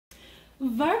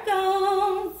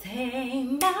Virgos, hey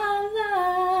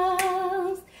my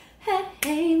loves,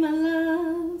 hey my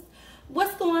loves.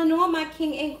 What's going on, my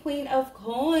king and queen of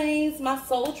coins, my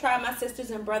soul tribe, my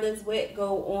sisters and brothers with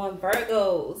go on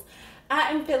Virgos?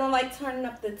 I am feeling like turning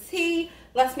up the tea.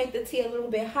 Let's make the tea a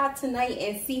little bit hot tonight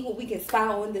and see who we can spy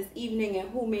on this evening and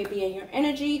who may be in your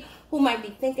energy, who might be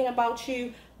thinking about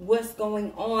you, what's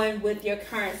going on with your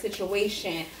current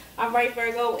situation. All right,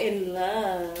 Virgo in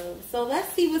love. So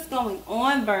let's see what's going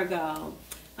on, Virgo.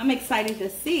 I'm excited to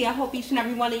see. I hope each and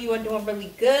every one of you are doing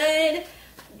really good.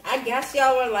 I guess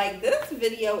y'all were like, this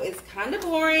video is kind of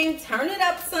boring. Turn it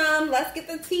up some. Let's get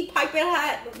the tea piping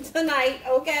hot tonight,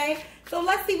 okay? So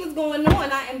let's see what's going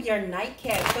on. I am your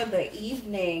nightcap for the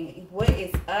evening. What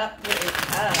is up? What is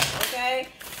up? Okay?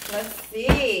 Let's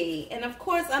see. And of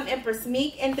course, I'm Empress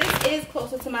MEEK, and this is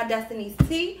Closer to My Destinys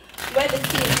T, where the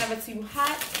tea is never too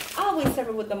hot. I always serve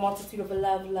it with a multitude of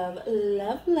love, love,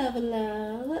 love, love,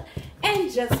 love, and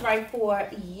just right for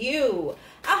you.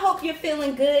 I hope you're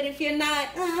feeling good. If you're not,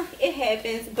 it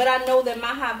happens. But I know that my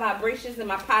high vibrations and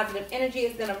my positive energy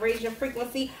is going to raise your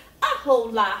frequency a whole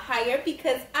lot higher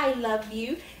because I love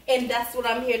you. And that's what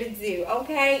I'm here to do,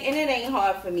 okay? And it ain't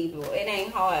hard for me, boo. It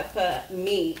ain't hard for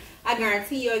me. I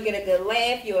guarantee you'll get a good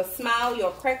laugh, you'll smile, you'll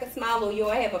crack a smile, or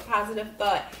you'll have a positive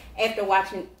thought after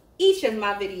watching each of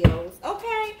my videos,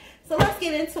 okay? So let's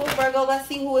get into it, Virgo. Let's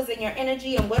see who is in your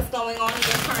energy and what's going on in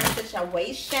your current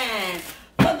situation.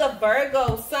 For the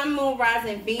Virgo, Sun, Moon,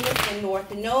 Rising, Venus, and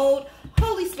North Node,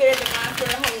 Holy Spirit, Divine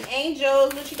Spirit, Holy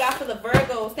Angels, what you got for the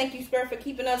Virgos? Thank you, Spirit, for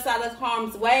keeping us out of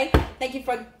harm's way. Thank you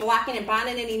for blocking and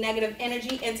binding any negative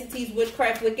energy, entities,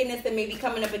 witchcraft, wickedness that may be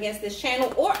coming up against this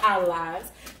channel or our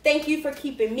lives. Thank you for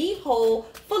keeping me whole,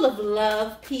 full of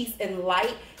love, peace, and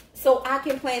light, so I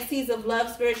can plant seeds of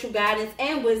love, spiritual guidance,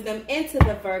 and wisdom into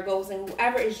the Virgos and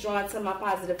whoever is drawn to my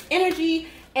positive energy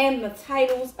and the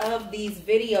titles of these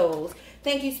videos.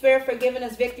 Thank you, Spirit, for giving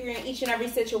us victory in each and every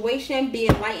situation,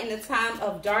 being light in the time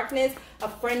of darkness, a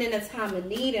friend in a time of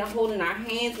need, and holding our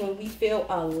hands when we feel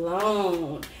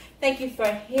alone. Thank you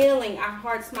for healing our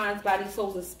hearts, minds, bodies,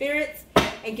 souls, and spirits,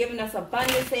 and giving us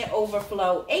abundance and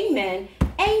overflow. Amen,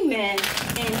 amen,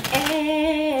 and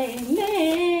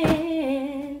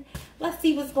amen. Let's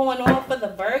see what's going on for the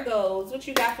Virgos. What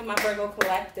you got for my Virgo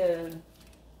collective?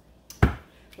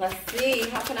 Let's see.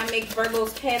 How can I make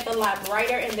Virgo's path a lot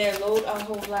brighter and their load a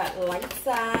whole lot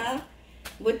lighter?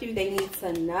 What do they need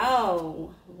to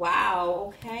know? Wow,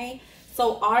 okay.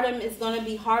 So autumn is going to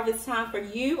be harvest time for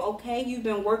you, okay? You've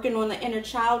been working on the inner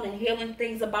child and healing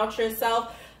things about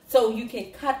yourself so you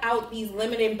can cut out these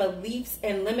limiting beliefs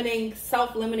and limiting,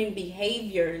 self-limiting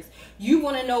behaviors. You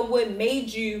want to know what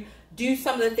made you do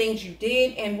some of the things you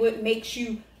did and what makes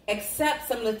you accept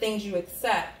some of the things you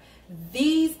accept.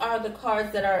 These are the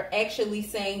cards that are actually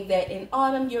saying that in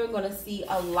autumn you're going to see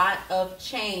a lot of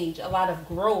change, a lot of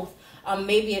growth.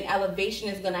 Maybe an elevation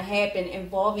is going to happen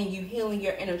involving you healing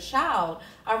your inner child.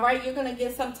 All right, you're going to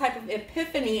get some type of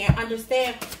epiphany and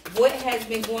understand what has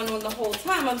been going on the whole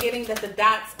time. I'm getting that the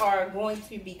dots are going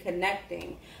to be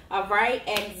connecting. All right,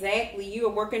 exactly. You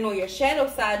are working on your shadow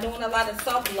side, doing a lot of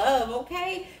self-love,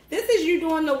 okay? This is you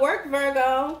doing the work,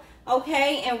 Virgo,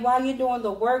 okay? And while you're doing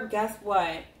the work, guess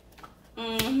what?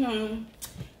 You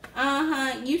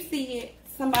see it.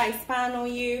 Somebody spying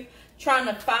on you, trying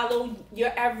to follow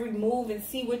your every move and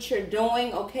see what you're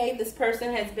doing, okay? This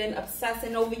person has been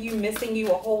obsessing over you, missing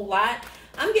you a whole lot.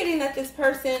 I'm getting that this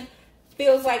person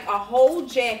feels like a whole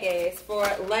jackass for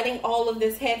letting all of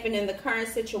this happen in the current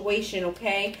situation,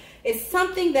 okay? It's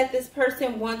something that this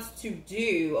person wants to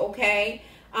do, okay?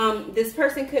 This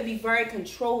person could be very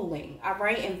controlling, all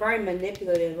right, and very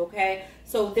manipulative, okay?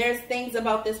 So there's things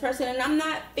about this person, and I'm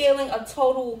not feeling a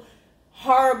total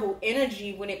horrible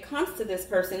energy when it comes to this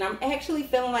person. I'm actually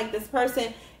feeling like this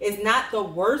person is not the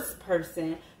worst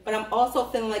person, but I'm also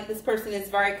feeling like this person is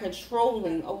very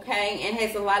controlling, okay, and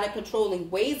has a lot of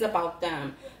controlling ways about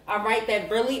them, all right,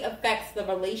 that really affects the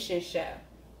relationship.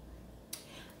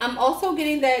 I'm also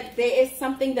getting that there is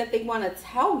something that they want to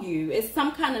tell you. It's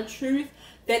some kind of truth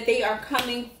that they are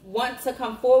want to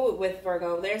come forward with,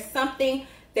 Virgo. There's something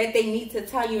that they need to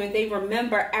tell you, and they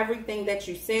remember everything that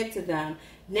you said to them.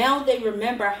 Now they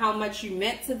remember how much you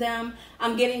meant to them.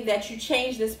 I'm getting that you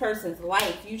changed this person's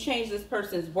life. You changed this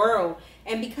person's world.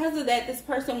 And because of that, this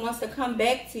person wants to come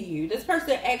back to you. This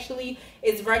person actually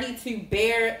is ready to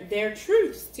bear their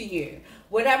truths to you.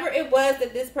 Whatever it was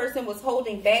that this person was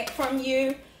holding back from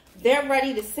you, they're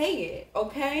ready to say it,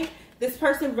 okay? This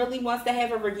person really wants to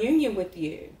have a reunion with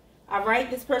you. All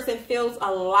right, this person feels a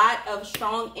lot of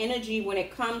strong energy when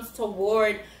it comes to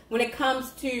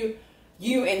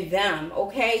you and them,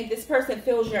 okay? This person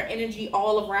feels your energy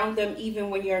all around them even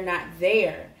when you're not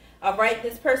there, all right?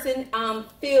 This person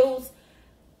feels...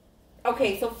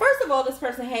 Okay, so first of all, this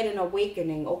person had an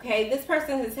awakening, okay? This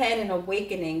person has had an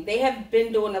awakening. They have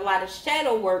been doing a lot of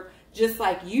shadow work just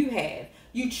like you have.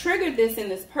 You triggered this in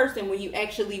this person when you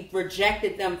actually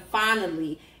rejected them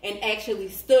finally and actually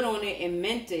stood on it and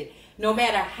meant it. No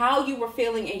matter how you were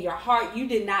feeling in your heart, you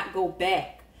did not go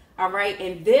back, all right?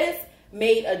 And this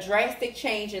made a drastic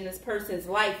change in this person's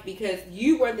life because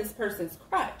you were this person's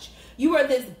crutch. You were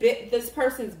this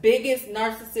person's biggest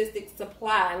narcissistic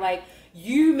supply. Like,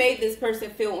 you made this person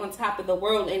feel on top of the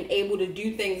world and able to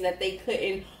do things that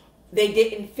they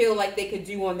didn't feel like they could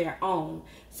do on their own.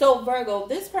 So Virgo,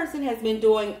 this person has been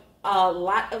doing a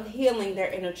lot of healing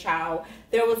their inner child.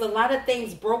 There was a lot of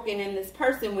things broken in this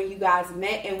person when you guys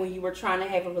met and when you were trying to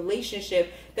have a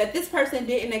relationship that this person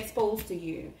didn't expose to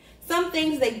you. Some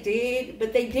things they did,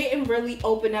 but they didn't really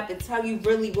open up and tell you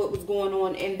really what was going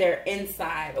on in their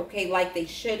inside, okay, like they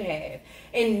should have.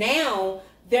 And now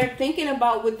they're thinking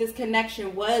about what this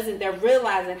connection was, and they're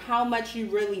realizing how much you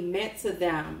really meant to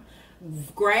them.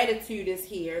 Gratitude is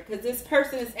here because this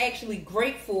person is actually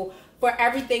grateful for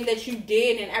everything that you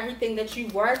did and everything that you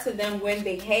were to them when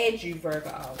they had you,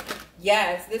 Virgo.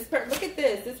 Yes, look at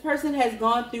this. This person has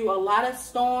gone through a lot of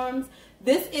storms.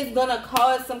 This is going to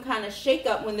cause some kind of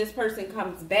shakeup when this person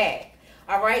comes back.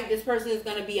 All right, this person is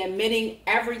going to be admitting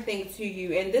everything to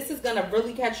you, and this is going to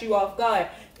really catch you off guard.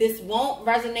 This won't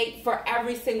resonate for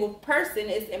every single person.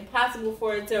 It's impossible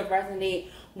for it to resonate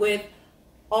with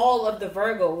all of the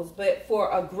Virgos, but for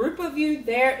a group of you,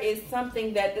 there is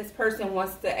something that this person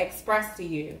wants to express to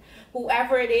you.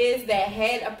 Whoever it is that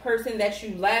had a person that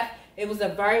you left, it was a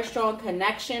very strong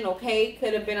connection, okay?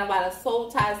 Could have been a lot of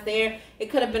soul ties there. It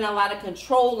could have been a lot of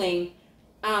controlling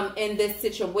in this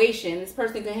situation. This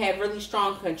person could have really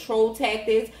strong control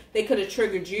tactics. They could have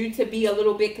triggered you to be a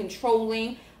little bit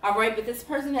controlling, all right? But this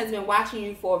person has been watching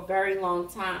you for a very long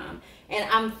time. And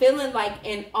I'm feeling like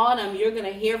in autumn, you're going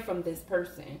to hear from this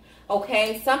person,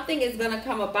 okay? Something is going to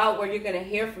come about where you're going to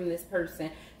hear from this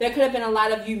person. There could have been a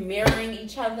lot of you mirroring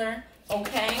each other,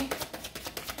 okay?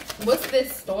 What's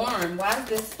this storm? Why is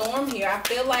this storm here? I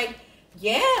feel like,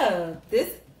 yeah,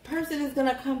 this person is going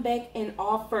to come back and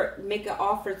make an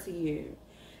offer to you.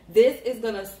 This is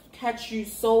going to catch you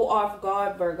so off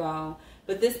guard, Virgo.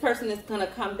 But this person is going to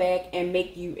come back and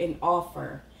make you an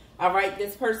offer. All right,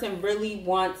 this person really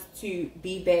wants to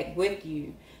be back with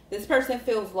you. This person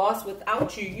feels lost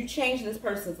without you. You changed this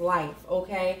person's life,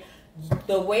 okay?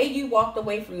 The way you walked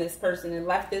away from this person and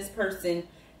left this person,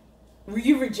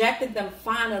 you rejected them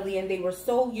finally, and they were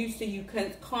so used to you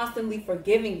constantly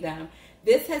forgiving them.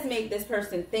 This has made this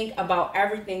person think about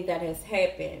everything that has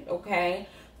happened, okay?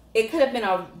 It could have been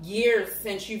a year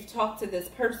since you've talked to this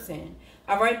person,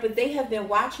 all right? But they have been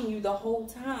watching you the whole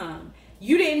time.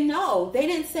 You didn't know. They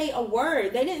didn't say a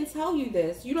word. They didn't tell you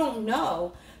this. You don't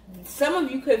know. Some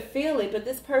of you could feel it, but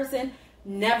this person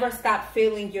never stopped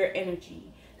feeling your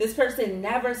energy. This person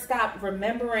never stopped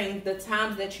remembering the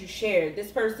times that you shared.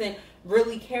 This person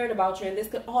really cared about you, and this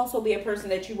could also be a person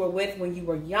that you were with when you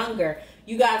were younger.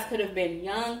 You guys could have been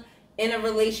young, in a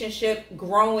relationship,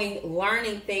 growing,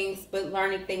 learning things, but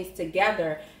learning things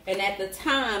together. And at the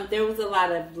time, there was a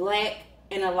lot of lack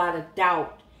and a lot of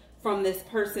doubt from this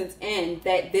person's end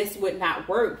that this would not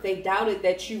work. They doubted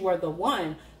that you were the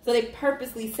one. So they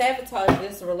purposely sabotaged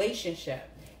this relationship.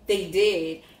 They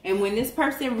did. And when this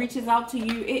person reaches out to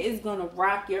you, it is going to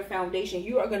rock your foundation.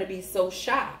 You are going to be so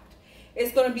shocked.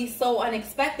 It's going to be so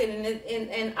unexpected.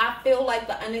 And I feel like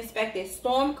the unexpected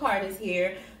storm card is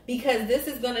here because this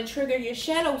is going to trigger your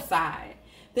shadow side.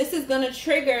 This is going to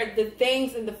trigger the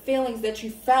things and the feelings that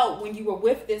you felt when you were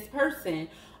with this person.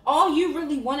 All you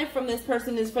really wanted from this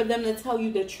person is for them to tell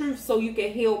you the truth so you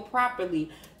can heal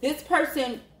properly. This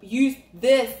person used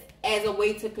this as a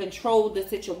way to control the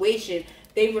situation.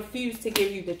 They refused to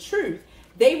give you the truth.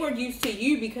 They were used to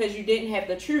you because you didn't have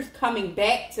the truth coming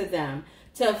back to them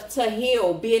to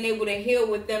heal, being able to heal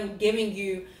with them giving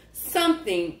you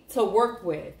something to work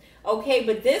with. Okay,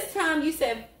 but this time you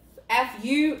said, after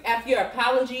your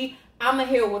apology, I'm going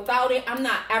to heal without it. I'm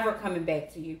not ever coming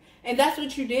back to you. And that's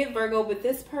what you did, Virgo. But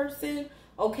this person,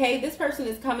 okay, this person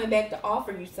is coming back to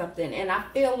offer you something. And I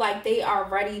feel like they are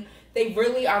ready. They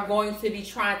really are going to be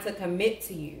trying to commit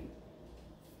to you.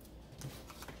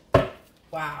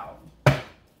 Wow.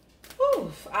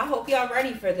 Oof, I hope y'all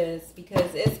ready for this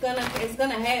because it's gonna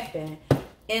happen.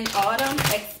 In autumn,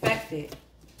 expect it.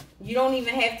 You don't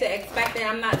even have to expect it.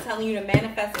 I'm not telling you to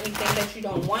manifest anything that you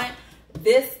don't want.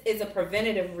 this is a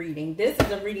preventative reading. This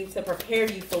is a reading to prepare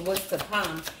you for what's to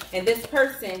come. And this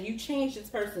person, you changed this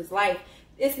person's life.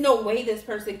 It's no way this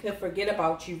person could forget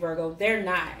about you, Virgo. They're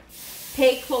not.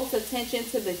 Pay close attention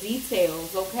to the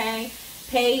details, okay?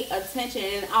 Pay attention.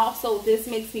 And also, this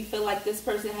makes me feel like this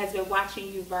person has been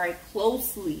watching you very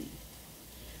closely.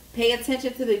 Pay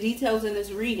attention to the details in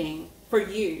this reading for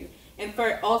you. And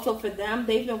also for them,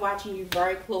 they've been watching you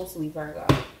very closely, Virgo.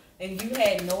 And you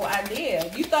had no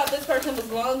idea. You thought this person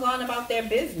was long gone about their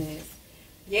business.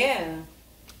 Yeah.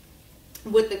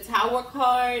 With the Tower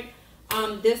card,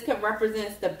 this could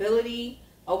represent stability.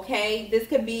 Okay. This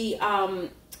could be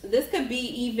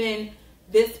even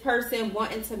this person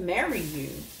wanting to marry you.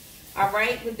 All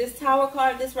right. With this Tower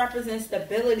card, this represents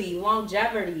stability,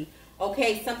 longevity.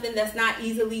 Okay. Something that's not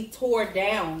easily torn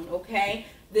down. Okay.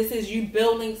 This is you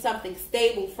building something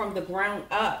stable from the ground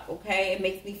up, okay? It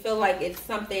makes me feel like it's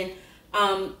something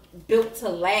built to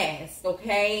last,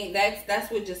 okay?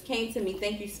 That's what just came to me.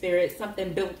 Thank you, Spirit.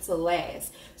 Something built to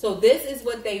last. So this is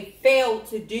what they failed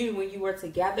to do when you were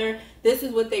together. This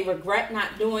is what they regret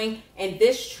not doing. And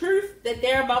this truth that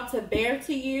they're about to bear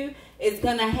to you is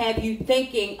going to have you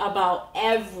thinking about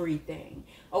everything,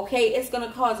 okay? It's going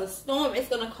to cause a storm. It's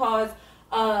going to cause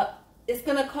an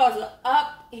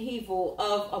upheaval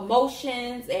of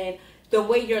emotions and the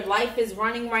way your life is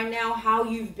running right now, how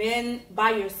you've been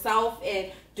by yourself and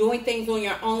doing things on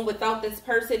your own without this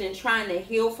person and trying to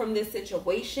heal from this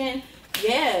situation.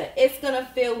 Yeah, it's gonna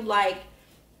feel like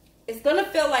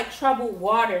troubled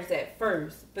waters at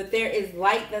first, but there is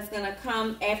light that's gonna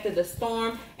come after the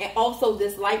storm. And also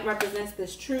this light represents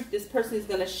this truth. This person is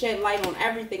gonna shed light on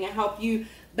everything and help you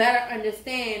better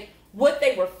understand what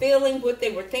they were feeling, what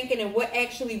they were thinking, and what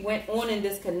actually went on in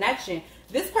this connection.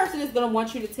 This person is going to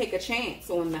want you to take a chance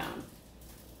on them.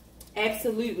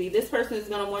 Absolutely. This person is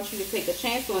going to want you to take a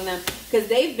chance on them because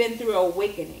they've been through an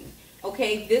awakening.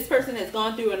 Okay? This person has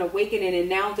gone through an awakening and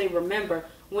now they remember.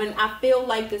 When I feel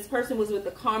like this person was with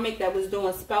a karmic that was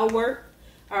doing spell work,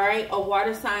 all right, a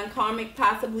water sign karmic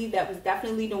possibly that was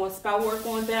definitely doing spell work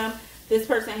on them. This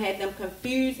person had them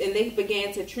confused and they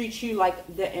began to treat you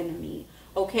like the enemy.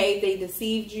 Okay, they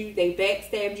deceived you, they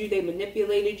backstabbed you, they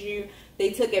manipulated you, they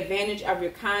took advantage of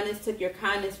your kindness, took your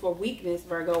kindness for weakness,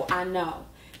 Virgo, I know.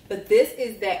 But this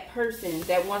is that person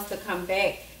that wants to come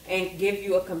back and give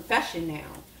you a confession now.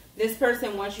 This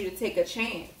person wants you to take a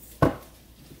chance.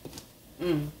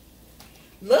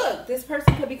 Look, this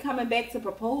person could be coming back to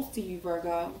propose to you,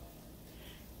 Virgo.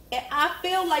 And I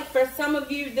feel like for some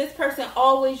of you, this person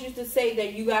always used to say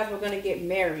that you guys were going to get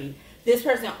married. This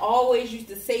person always used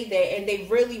to say that, and they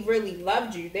really, really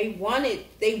loved you. They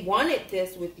wanted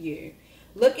this with you.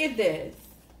 Look at this.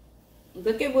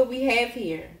 Look at what we have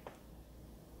here.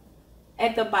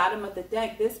 At the bottom of the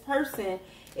deck, this person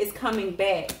is coming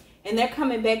back, and they're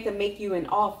coming back to make you an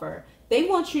offer. They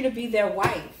want you to be their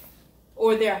wife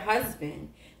or their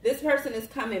husband. This person is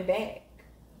coming back.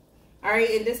 All right,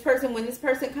 and this person, when this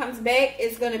person comes back,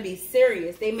 it's going to be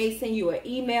serious. They may send you an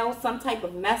email, some type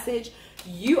of message.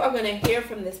 You are going to hear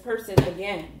from this person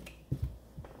again.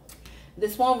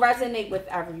 This won't resonate with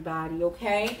everybody,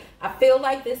 okay? I feel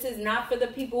like this is not for the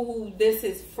people who this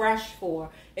is fresh for.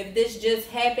 If this just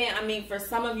happened, I mean, for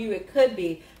some of you it could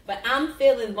be. But I'm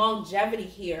feeling longevity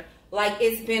here. Like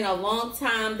it's been a long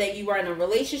time that you were in a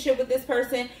relationship with this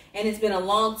person, and it's been a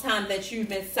long time that you've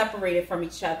been separated from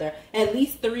each other. At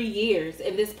least 3 years.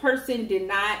 And this person did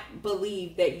not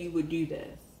believe that you would do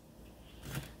this.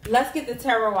 Let's get the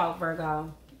tarot out,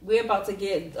 Virgo. We're about to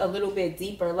get a little bit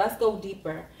deeper. Let's go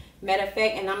deeper. Matter of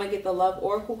fact, and I'm going to get the Love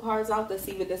Oracle cards out to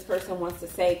see what this person wants to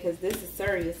say, because this is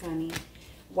serious, honey.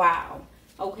 Wow.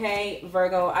 Okay,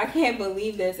 Virgo, I can't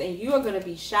believe this, and you are going to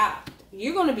be shocked.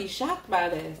 You're going to be shocked by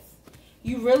this.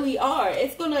 You really are.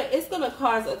 It's gonna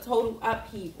cause a total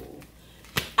upheaval.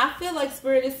 I feel like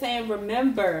Spirit is saying,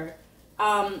 remember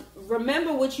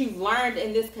what you've learned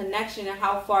in this connection and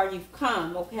how far you've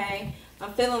come, okay?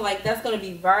 I'm feeling like that's going to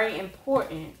be very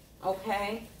important,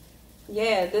 okay?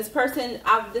 Yeah, this person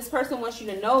wants you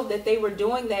to know that they were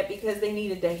doing that because they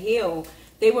needed to heal.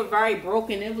 They were very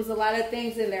broken. It was a lot of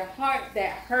things in their heart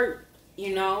that hurt,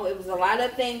 you know? It was a lot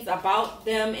of things about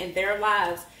them and their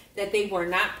lives that they were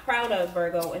not proud of,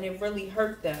 Virgo, and it really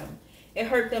hurt them. It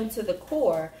hurt them to the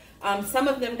core. Some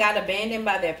of them got abandoned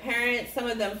by their parents. Some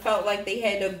of them felt like they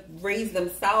had to raise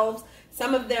themselves.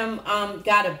 Some of them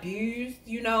got abused,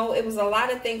 you know. It was a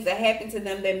lot of things that happened to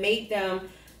them that made them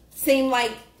seem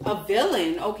like a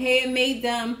villain, okay? It made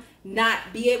them not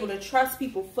be able to trust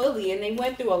people fully, and they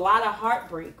went through a lot of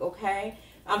heartbreak, okay?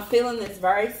 I'm feeling this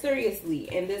very seriously.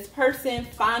 And this person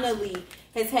finally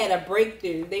has had a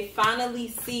breakthrough. They finally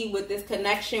see what this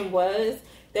connection was.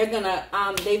 They're gonna,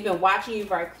 they've been watching you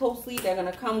very closely. They're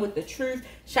gonna come with the truth,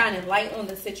 shining light on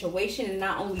the situation. And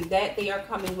not only that, they are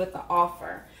coming with an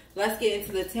offer. Let's get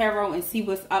into the tarot and see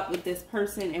what's up with this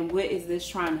person and what is this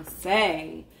trying to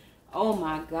say. Oh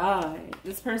my God.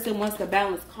 This person wants to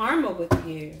balance karma with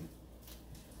you.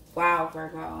 Wow,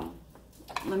 Virgo.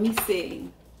 Let me see.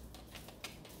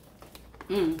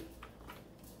 Whew,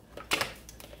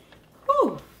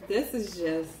 this is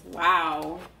just,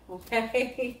 wow.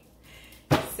 Okay.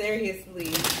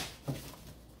 Seriously.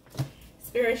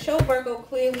 Spirit, show Virgo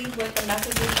clearly what the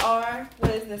messages are.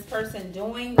 What is this person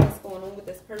doing? What's going on with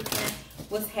this person?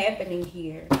 What's happening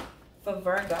here for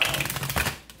Virgo?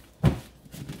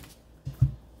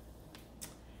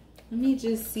 Let me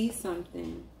just see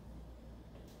something.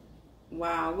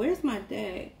 Wow, where's my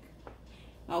deck?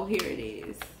 Oh, here it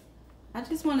is. I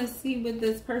just want to see what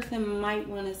this person might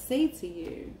want to say to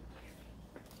you.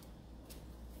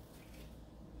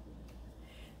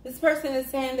 This person is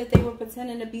saying that they were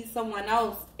pretending to be someone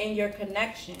else in your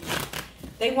connection.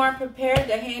 They weren't prepared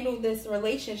to handle this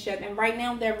relationship. And right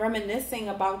now they're reminiscing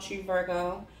about you,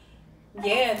 Virgo.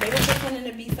 Yeah, they were pretending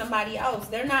to be somebody else.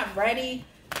 They're not ready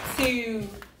to...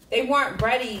 They weren't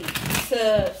ready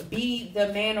to be the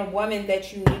man or woman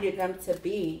that you needed them to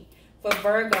be. For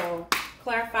Virgo,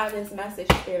 clarify this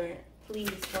message, Spirit, please,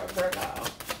 for Virgo.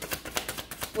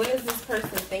 What is this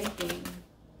person thinking?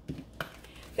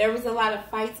 There was a lot of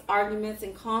fights, arguments,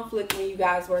 and conflict when you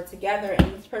guys were together,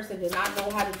 and this person did not know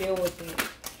how to deal with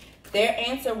it. Their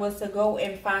answer was to go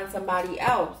and find somebody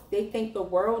else. They think the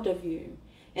world of you,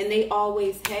 and they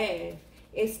always have.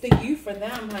 It's the you for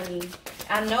them, honey.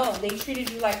 I know they treated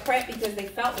you like crap because they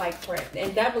felt like crap,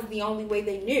 and that was the only way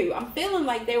they knew. I'm feeling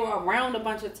like they were around a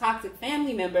bunch of toxic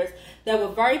family members that were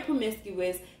very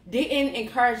promiscuous, didn't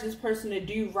encourage this person to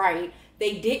do right.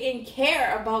 They didn't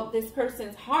care about this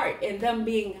person's heart and them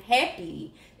being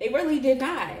happy. They really did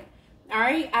not. All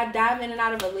right, I dive in and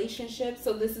out of relationships,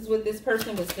 so this is what this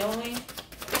person was doing.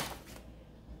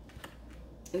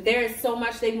 There is so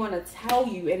much they want to tell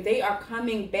you, and they are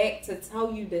coming back to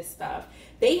tell you this stuff.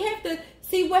 They have to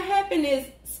see what happened is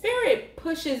Spirit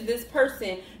pushes this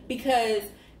person because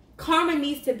karma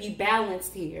needs to be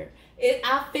balanced here.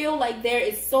 I feel like there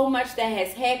is so much that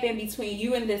has happened between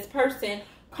you and this person.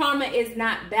 Karma is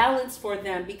not balanced for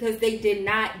them because they did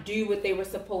not do what they were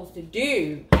supposed to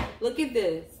do. Look at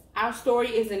this. Our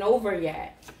story isn't over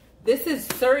yet. This is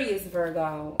serious,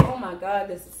 Virgo. Oh my God,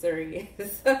 this is serious.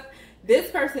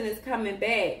 This person is coming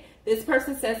back. This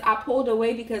person says, I pulled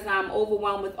away because I'm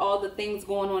overwhelmed with all the things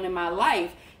going on in my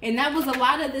life. And that was a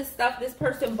lot of this stuff this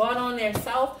person brought on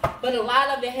themselves, but a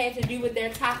lot of it had to do with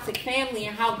their toxic family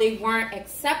and how they weren't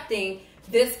accepting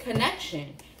this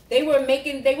connection. They were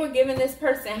giving this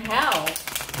person hell.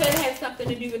 Could have something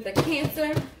to do with the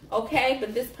Cancer, okay?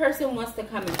 But this person wants to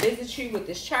come and visit you with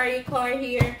this Chariot card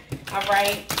here, all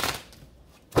right?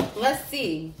 Let's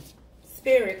see.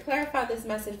 Spirit, clarify this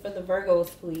message for the Virgos,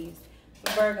 please.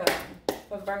 For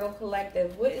Virgo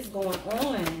Collective, what is going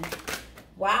on?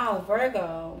 Wow,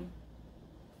 Virgo.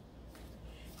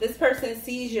 This person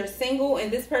sees you're single,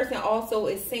 and this person also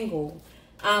is single.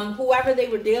 Whoever they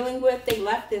were dealing with, they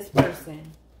left this person.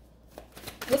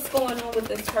 What's going on with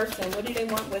this person? What do they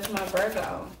want with my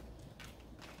Virgo?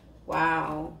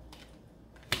 Wow.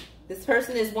 This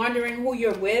person is wondering who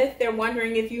you're with. They're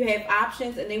wondering if you have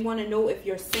options, and they want to know if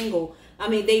you're single. I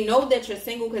mean, they know that you're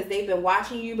single because they've been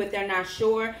watching you, but they're not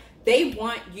sure. They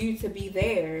want you to be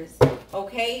theirs,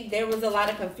 okay? There was a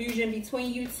lot of confusion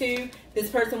between you two.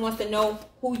 This person wants to know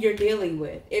who you're dealing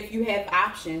with. If you have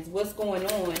options, what's going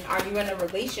on? Are you in a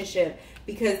relationship?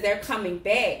 Because they're coming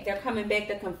back. They're coming back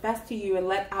to confess to you and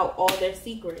let out all their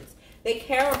secrets. They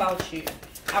care about you,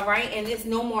 all right? And there's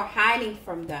no more hiding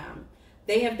from them.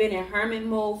 They have been in hermit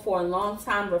mode for a long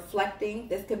time, reflecting.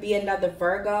 This could be another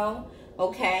Virgo,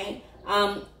 okay?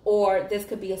 Or this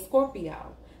could be a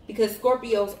Scorpio, because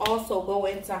Scorpios also go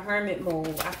into hermit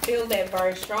mode. I feel that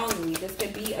very strongly. This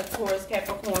could be a Taurus,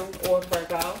 Capricorn, or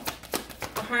Virgo.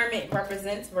 A hermit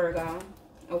represents Virgo,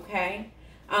 okay?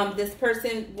 This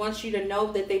person wants you to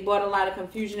know that they brought a lot of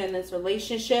confusion in this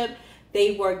relationship.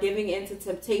 They were giving into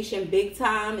temptation big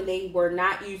time, and they were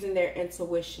not using their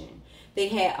intuition. They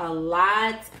had a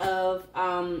lot of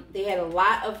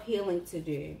healing to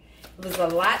do. It was a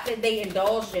lot that they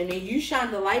indulged in, and you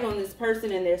shined the light on this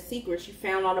person and their secrets. You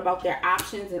found out about their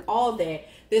options and all that.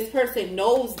 This person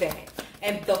knows that.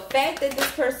 And the fact that this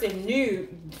person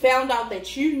found out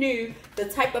that you knew the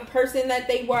type of person that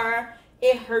they were,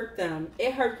 it hurt them.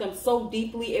 It hurt them so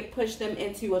deeply, it pushed them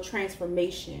into a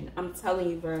transformation. I'm telling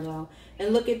you, Virgo.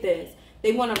 And look at this.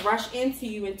 They want to rush into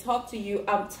you and talk to you,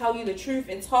 tell you the truth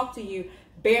and talk to you,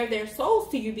 bare their souls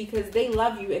to you because they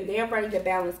love you and they're ready to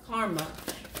balance karma.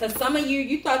 Because some of you,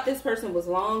 you thought this person was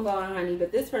long gone, honey,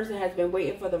 but this person has been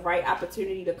waiting for the right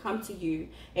opportunity to come to you,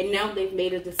 and now they've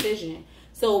made a decision.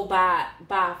 So by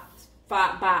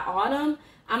autumn,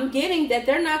 I'm getting that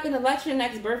they're not going to let your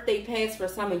next birthday pass for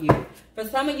some of you. For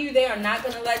some of you, they are not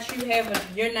going to let you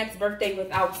have your next birthday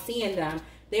without seeing them.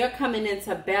 They are coming in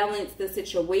to balance the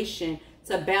situation,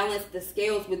 to balance the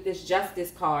scales with this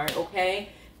justice card, okay?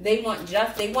 They want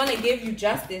to give you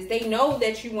justice. They know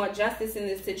that you want justice in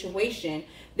this situation.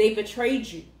 They betrayed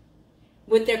you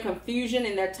with their confusion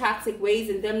and their toxic ways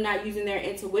and them not using their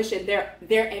intuition.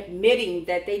 They're admitting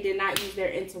that they did not use their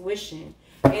intuition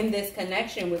in this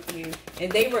connection with you.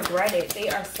 And they regret it. They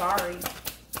are sorry.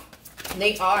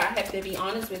 They are. I have to be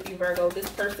honest with you, Virgo. This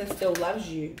person still loves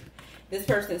you. This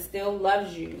person still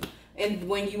loves you. And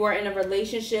when you were in a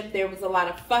relationship, there was a lot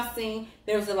of fussing.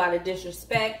 There was a lot of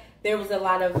disrespect. There was a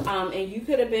lot of, and you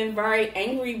could have been very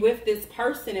angry with this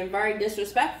person and very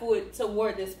disrespectful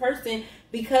toward this person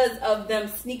because of them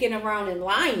sneaking around and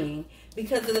lying,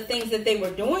 because of the things that they were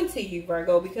doing to you,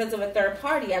 Virgo, because of a third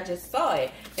party. I just saw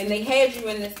it. And they had you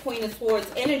in this Queen of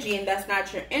Swords energy, and that's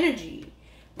not your energy,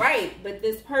 right? But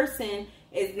this person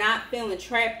is not feeling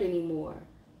trapped anymore.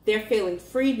 They're feeling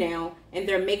free now, and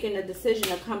they're making a decision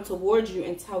to come towards you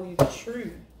and tell you the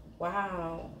truth.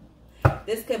 Wow.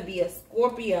 This could be a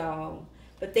Scorpio,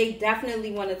 but they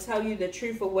definitely want to tell you the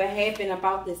truth of what happened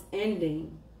about this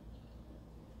ending.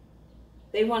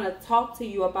 They want to talk to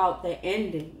you about the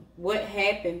ending, what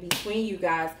happened between you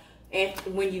guys after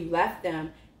when you left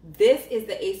them. This is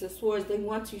the Ace of Swords. They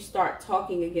want to start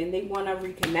talking again. They want to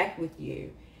reconnect with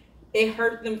you. It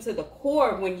hurt them to the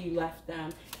core when you left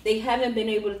them. They haven't been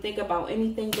able to think about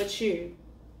anything but you.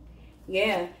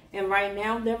 Yeah, and right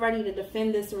now they're ready to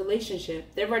defend this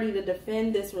relationship. They're ready to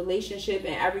defend this relationship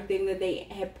and everything that they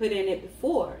had put in it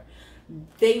before.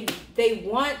 They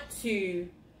want to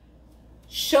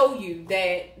show you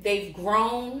that they've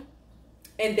grown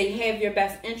and they have your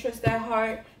best interest at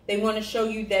heart. They want to show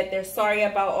you that they're sorry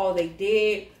about all they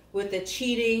did with the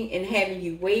cheating and having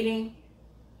you waiting.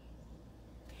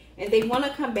 And they want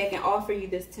to come back and offer you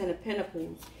this 10 of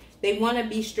Pentacles. They want to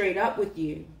be straight up with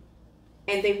you.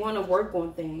 And they want to work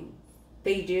on things.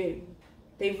 They do.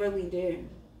 They really do.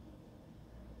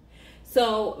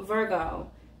 So,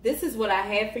 Virgo, this is what I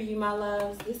have for you, my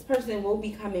loves. This person will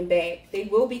be coming back. They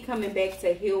will be coming back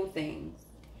to heal things.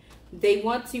 They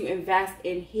want to invest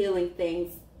in healing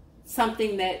things.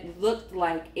 Something that looked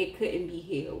like it couldn't be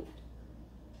healed.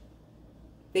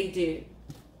 They do.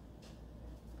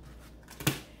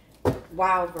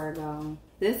 Wow, Virgo.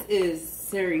 This is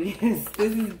serious.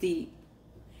 This is deep.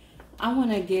 I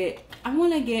want to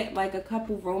get like a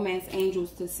couple romance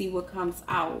angels to see what comes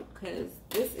out, because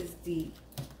this is deep.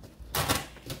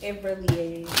 It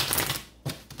really is.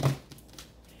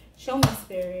 Show me,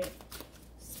 Spirit.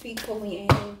 Speak, Holy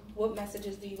Angel. What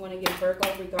messages do you want to give Virgo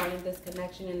regarding this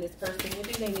connection and this person? What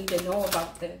do they need to know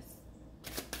about this?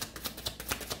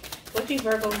 What do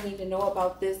Virgos need to know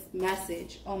about this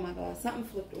message? Oh my God, something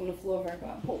flipped on the floor,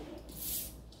 Virgo. Hold on.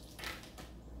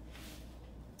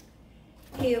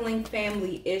 Healing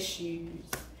family issues.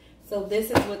 So this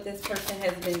is what this person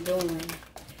has been doing.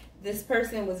 This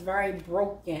person was very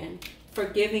broken,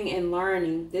 forgiving and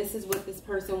learning. This is what this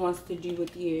person wants to do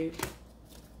with you.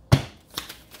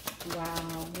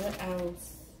 Wow, what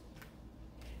else?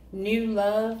 New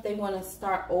love. They want to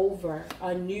start over.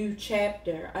 A new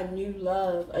chapter, a new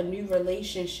love, a new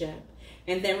relationship.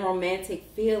 And then romantic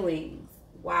feelings.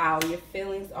 Wow, your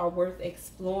feelings are worth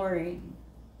exploring.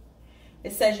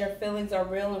 It says your feelings are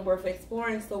real and worth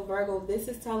exploring. So Virgo, this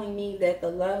is telling me that the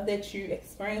love that you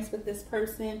experienced with this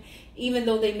person, even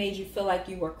though they made you feel like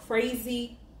you were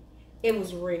crazy, it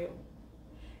was real.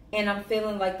 And I'm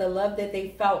feeling like the love that they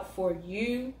felt for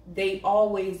you, they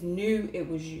always knew it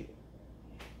was you.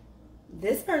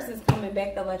 This person's coming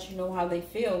back to let you know how they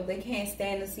feel. They can't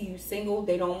stand to see you single.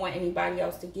 They don't want anybody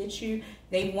else to get you.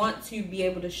 They want to be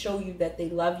able to show you that they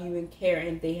love you and care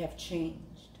and they have changed.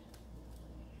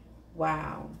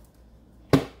 Wow.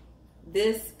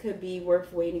 This could be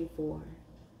worth waiting for.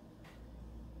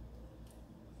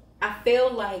 I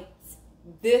feel like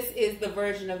this is the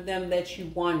version of them that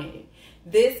you wanted.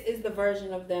 This is the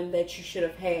version of them that you should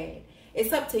have had.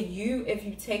 It's up to you if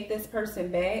you take this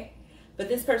person back, but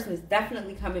this person is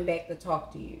definitely coming back to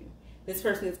talk to you. This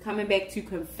person is coming back to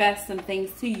confess some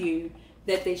things to you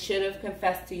that they should have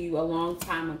confessed to you a long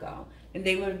time ago. And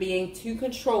they were being too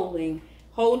controlling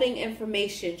holding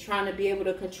information, trying to be able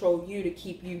to control you to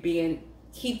keep you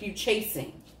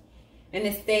chasing. And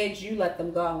instead, you let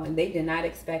them go, and they did not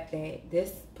expect that.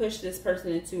 This pushed this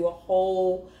person into a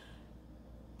whole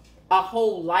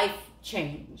life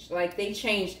change. Like, they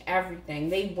changed everything.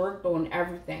 They worked on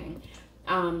everything.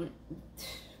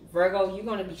 Virgo, you're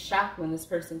going to be shocked when this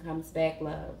person comes back,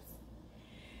 loves.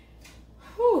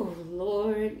 Whew,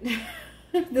 Lord.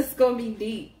 This is going to be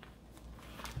deep.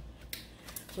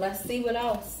 Let's see what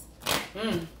else.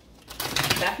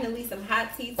 Definitely some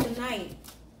hot tea tonight.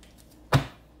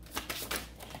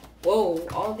 Whoa,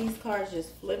 all these cards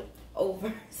just flipped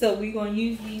over. So we're going to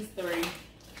use these three.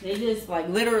 They just like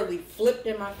literally flipped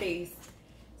in my face.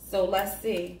 So let's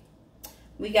see.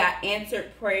 We got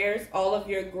answered prayers. All of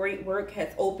your great work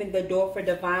has opened the door for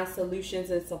divine solutions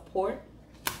and support.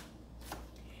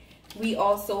 We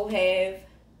also have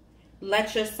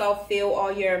let yourself feel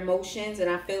all your emotions. And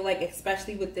I feel like,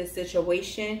 especially with this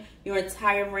situation, your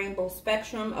entire rainbow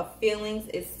spectrum of feelings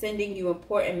is sending you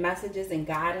important messages and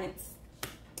guidance.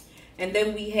 And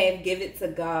then we have give it to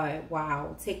God.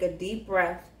 Wow. Take a deep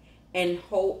breath and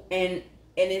hold, and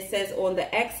it says on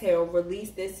the exhale,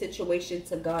 release this situation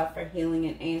to God for healing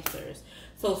and answers.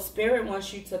 So Spirit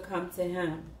wants you to come to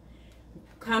Him.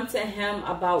 Come to Him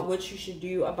about what you should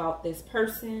do about this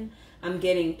person. I'm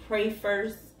getting pray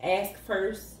first, ask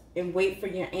first, and wait for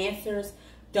your answers.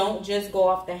 Don't just go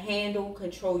off the handle.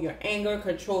 Control your anger,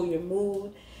 control your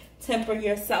mood. Temper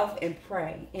yourself and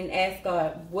pray and ask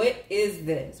God, what is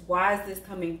this? Why is this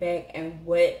coming back? And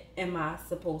what am I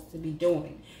supposed to be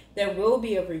doing? There will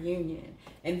be a reunion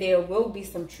and there will be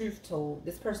some truth told.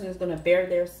 This person is going to bare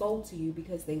their soul to you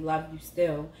because they love you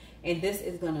still. And this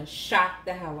is going to shock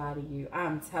the hell out of you.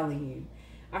 I'm telling you.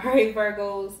 All right,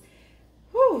 Virgos.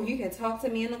 Whew, you can talk to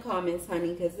me in the comments,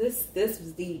 honey, because this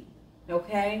was deep.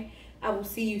 Okay? I will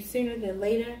see you sooner than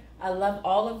later. I love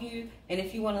all of you. And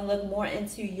if you want to look more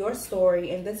into your story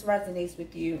and this resonates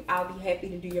with you, I'll be happy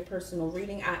to do your personal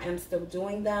reading. I am still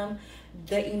doing them.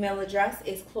 The email address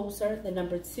is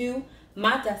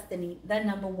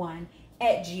closer2MyDestinys1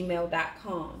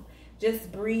 @gmail.com.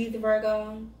 Just breathe,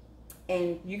 Virgo.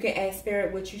 And you can ask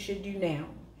Spirit what you should do now.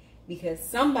 Because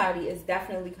somebody is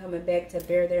definitely coming back to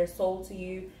bear their soul to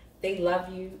you. They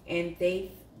love you and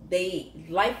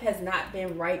life has not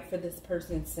been right for this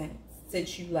person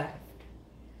since you left.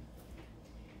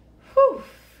 Whew.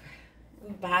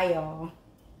 Bye, y'all.